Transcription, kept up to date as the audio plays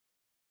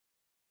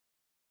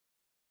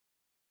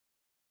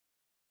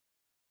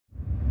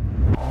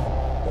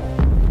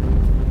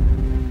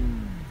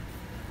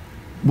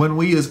When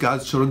we as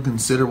God's children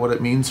consider what it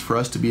means for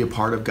us to be a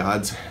part of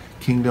God's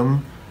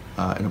kingdom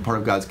and a part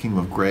of God's kingdom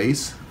of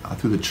grace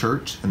through the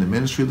church and the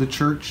ministry of the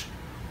church,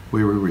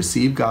 where we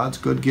receive God's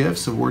good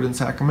gifts of word and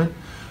sacrament,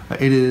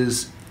 it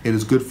is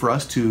good for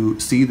us to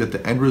see that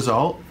the end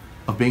result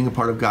of being a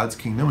part of God's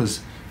kingdom is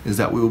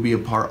that we will be a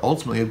part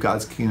ultimately of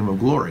God's kingdom of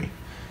glory.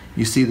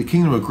 You see, the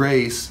kingdom of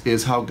grace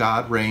is how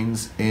God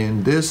reigns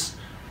in this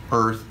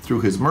earth through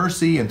his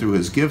mercy and through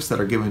his gifts that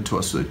are given to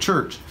us through the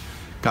church.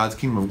 God's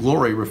kingdom of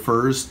glory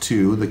refers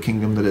to the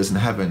kingdom that is in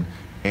heaven,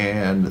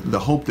 and the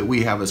hope that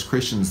we have as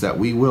Christians that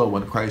we will,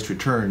 when Christ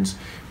returns,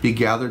 be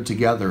gathered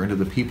together into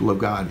the people of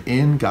God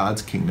in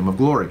God's kingdom of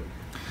glory.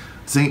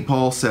 St.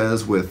 Paul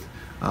says with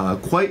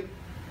quite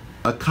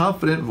a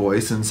confident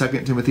voice in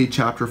 2 Timothy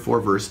chapter 4,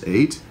 verse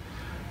 8,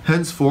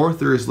 "Henceforth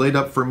there is laid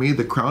up for me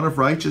the crown of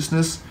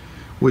righteousness,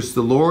 which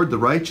the Lord, the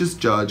righteous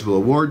judge, will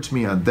award to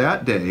me on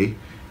that day,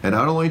 and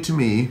not only to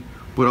me,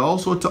 but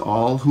also to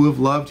all who have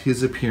loved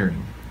his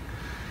appearing."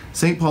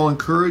 St. Paul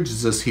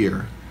encourages us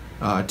here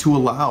to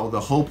allow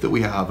the hope that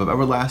we have of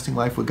everlasting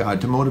life with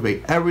God to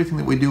motivate everything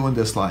that we do in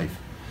this life.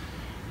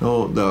 You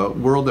know, the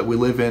world that we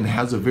live in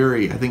has a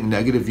very, I think,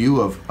 negative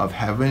view of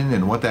heaven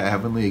and what that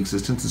heavenly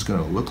existence is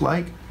going to look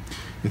like.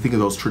 You think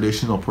of those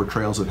traditional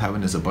portrayals of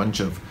heaven as a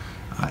bunch of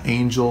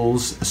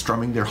angels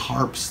strumming their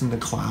harps in the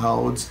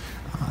clouds,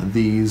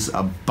 these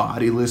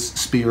bodiless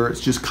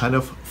spirits just kind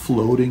of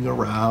floating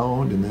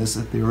around in this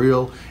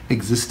ethereal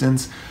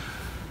existence.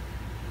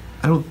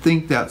 I don't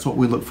think that's what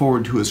we look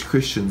forward to as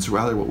Christians.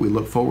 Rather, what we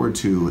look forward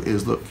to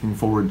is looking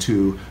forward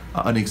to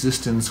an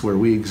existence where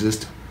we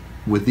exist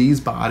with these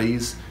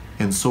bodies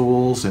and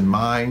souls and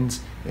minds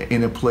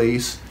in a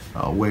place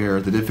where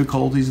the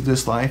difficulties of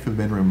this life have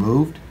been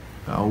removed,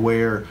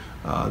 where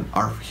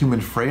our human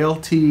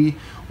frailty,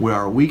 where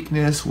our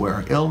weakness, where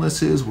our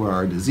illnesses, where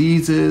our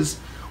diseases,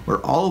 where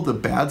all of the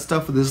bad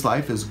stuff of this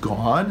life is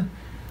gone,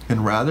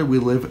 and rather we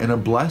live in a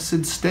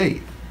blessed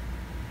state.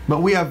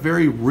 But we have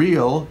very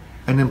real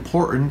and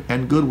important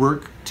and good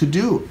work to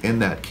do in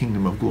that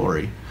kingdom of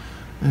glory.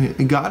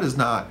 And God has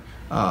not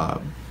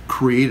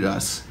created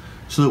us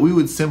so that we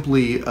would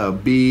simply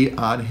be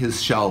on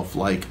his shelf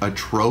like a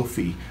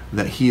trophy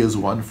that he has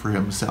won for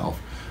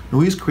himself. No,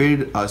 he's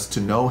created us to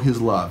know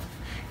his love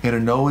and to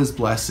know his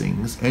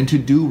blessings and to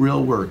do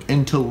real work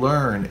and to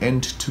learn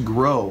and to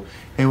grow.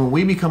 And when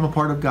we become a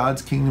part of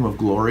God's kingdom of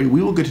glory,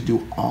 we will get to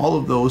do all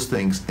of those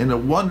things in a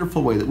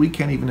wonderful way that we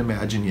can't even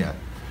imagine yet.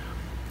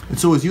 And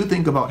so as you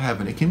think about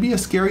heaven, it can be a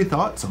scary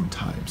thought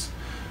sometimes.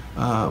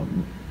 I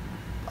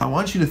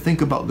want you to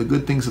think about the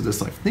good things of this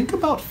life. Think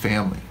about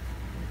family.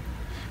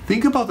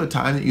 Think about the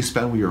time that you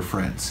spend with your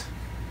friends.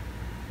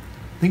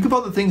 Think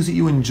about the things that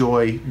you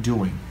enjoy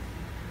doing.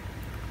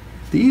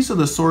 These are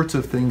the sorts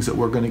of things that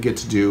we're going to get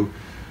to do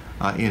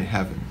in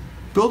heaven.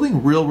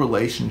 Building real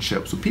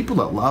relationships with people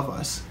that love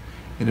us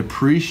and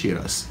appreciate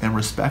us and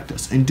respect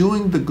us, and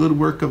doing the good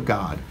work of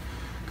God.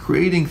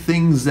 Creating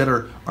things that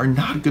are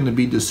not going to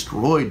be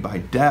destroyed by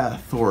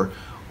death or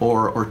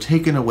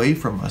taken away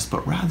from us,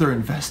 but rather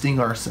investing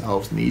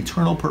ourselves in the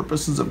eternal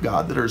purposes of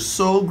God that are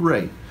so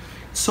great,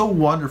 so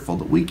wonderful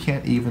that we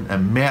can't even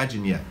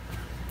imagine yet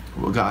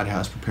what God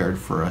has prepared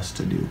for us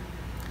to do.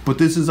 But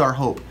this is our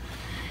hope,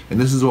 and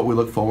this is what we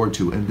look forward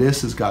to, and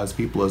this is God's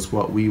people is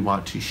what we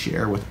want to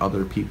share with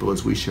other people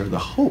as we share the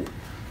hope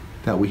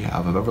that we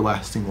have of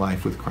everlasting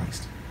life with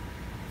Christ.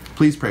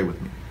 Please pray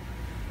with me.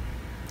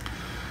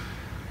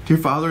 Dear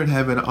Father in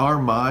heaven,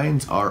 our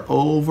minds are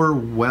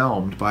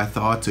overwhelmed by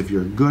thoughts of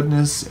your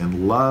goodness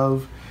and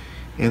love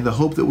and the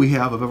hope that we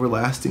have of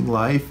everlasting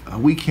life.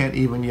 We can't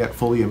even yet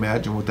fully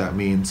imagine what that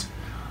means.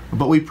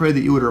 But we pray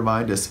that you would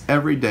remind us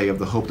every day of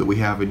the hope that we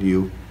have in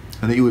you,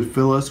 and that you would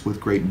fill us with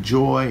great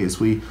joy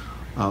as we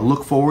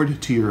look forward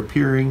to your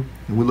appearing,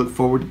 and we look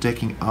forward to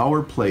taking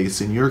our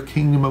place in your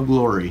kingdom of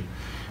glory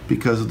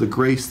because of the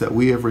grace that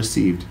we have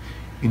received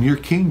in your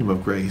kingdom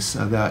of grace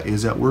that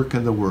is at work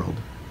in the world.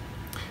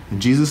 In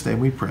Jesus' name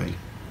we pray.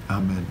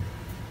 Amen.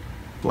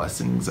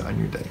 Blessings on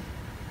your day.